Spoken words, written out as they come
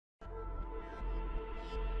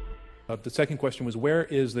The second question was, where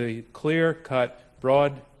is the clear-cut,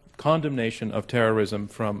 broad condemnation of terrorism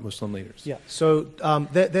from Muslim leaders? Yeah, so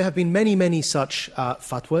there have been many such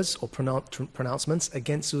fatwas or pronouncements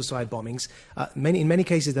against suicide bombings. In many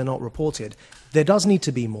cases, they're not reported. There does need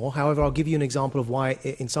to be more. However, I'll give you an example of why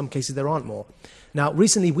in some cases there aren't more. Now,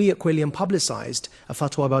 recently we at Quilliam publicised a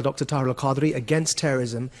fatwa by Dr. Tahir al-Qadri against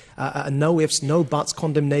terrorism, a no ifs, no buts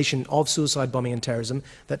condemnation of suicide bombing and terrorism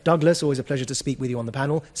that Douglas, always a pleasure to speak with you on the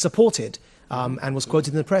panel, supported. And was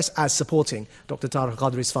quoted in the press as supporting Dr. Tahir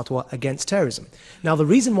al-Qadri's fatwa against terrorism. Now, the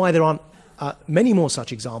reason why there aren't many more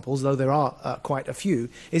such examples, though there are quite a few,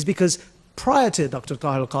 is because prior to Dr.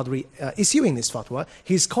 Tahir al-Qadri issuing this fatwa,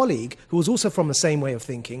 his colleague, who was also from the same way of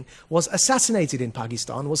thinking, was assassinated in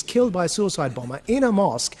Pakistan, was killed by a suicide bomber in a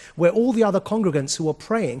mosque where all the other congregants who were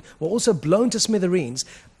praying were also blown to smithereens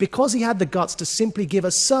because he had the guts to simply give a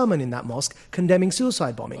sermon in that mosque condemning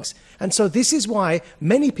suicide bombings. And so this is why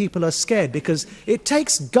many people are scared, because it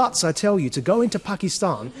takes guts, I tell you, to go into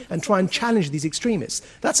Pakistan and try and challenge these extremists.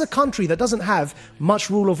 That's a country that doesn't have much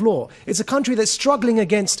rule of law. It's a country that's struggling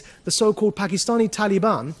against the so-called Pakistani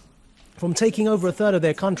Taliban from taking over a third of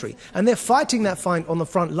their country. And they're fighting that fight on the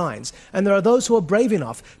front lines. And there are those who are brave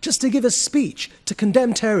enough just to give a speech to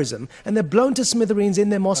condemn terrorism, and they're blown to smithereens in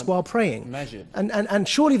their mosque while praying. And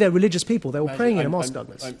surely they're religious people. They were praying in a mosque,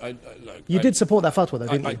 Douglas. You did support that fatwa, though,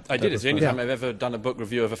 didn't you? I did. It's the only time I've ever done a book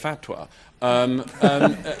review of a fatwa.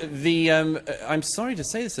 I'm sorry to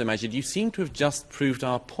say this, Majid, you seem to have just proved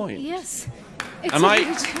our point. Yes.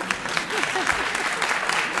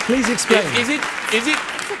 Please explain. Is it?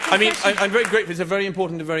 I mean, I'm very grateful. It's a very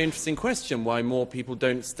important and very interesting question, why more people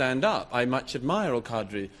don't stand up. I much admire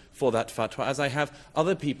al-Qadri for that fatwa, as I have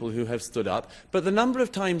other people who have stood up. But the number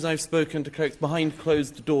of times I've spoken to clerics behind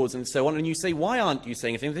closed doors and so on, and you say, why aren't you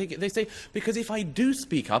saying anything? They say, because if I do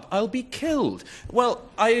speak up, I'll be killed. Well,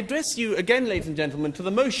 I address you again, ladies and gentlemen, to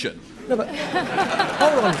the motion. No, but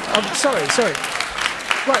hold on. Sorry.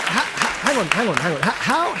 Right, hang on.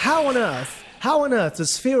 How on earth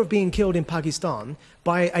does fear of being killed in Pakistan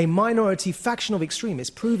by a minority faction of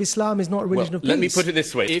extremists prove Islam is not a religion of peace? Let me put it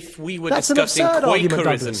this way. If we were discussing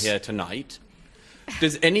Quakerism here tonight,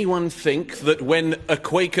 does anyone think that when a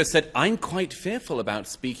Quaker said, I'm quite fearful about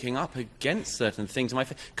speaking up against certain things in my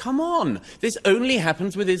faith, come on, this only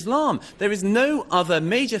happens with Islam. There is no other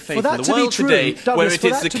major faith in the world today where it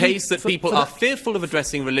is the case that people are fearful of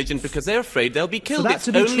addressing religion because they're afraid they'll be killed. It's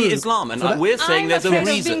only Islam, and we're saying there's a reason. I'm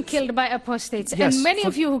afraid of being killed by apostates, and many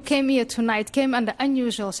of you who came here tonight came under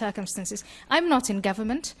unusual circumstances. I'm not in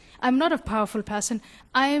government. I'm not a powerful person.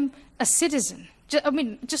 I'm a citizen. I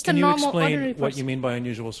mean, just a normal, ordinary person. Can you explain what you mean by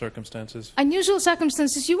unusual circumstances? Unusual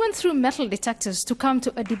circumstances. You went through metal detectors to come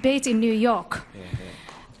to a debate in New York.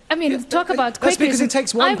 I mean, talk about Quakerism. That's because it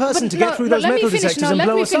takes one person to get through those metal detectors and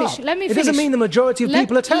blow us up. It doesn't mean the majority of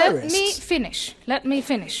people are terrorists. Let me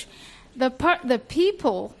finish. The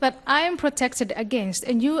people that I am protected against,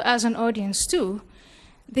 and you as an audience too,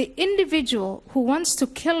 the individual who wants to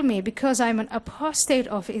kill me because I'm an apostate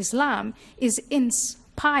of Islam is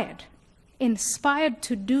inspired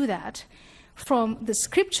to do that from the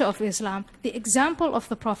scripture of Islam, the example of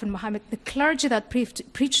the Prophet Muhammad, the clergy that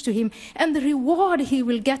preached to him, and the reward he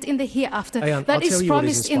will get in the hereafter that is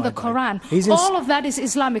promised in the Quran. All of that is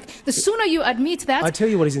Islamic. The sooner you admit that, I'll tell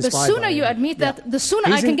you what he's inspired the sooner you admit that, the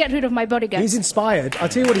sooner I can get rid of my bodyguards. He's inspired. I'll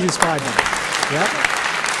tell you what he's inspired by. Yeah?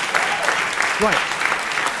 Right.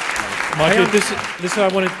 Majid, I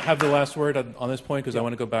want to have the last word on this point because I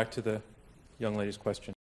want to go back to the young lady's question.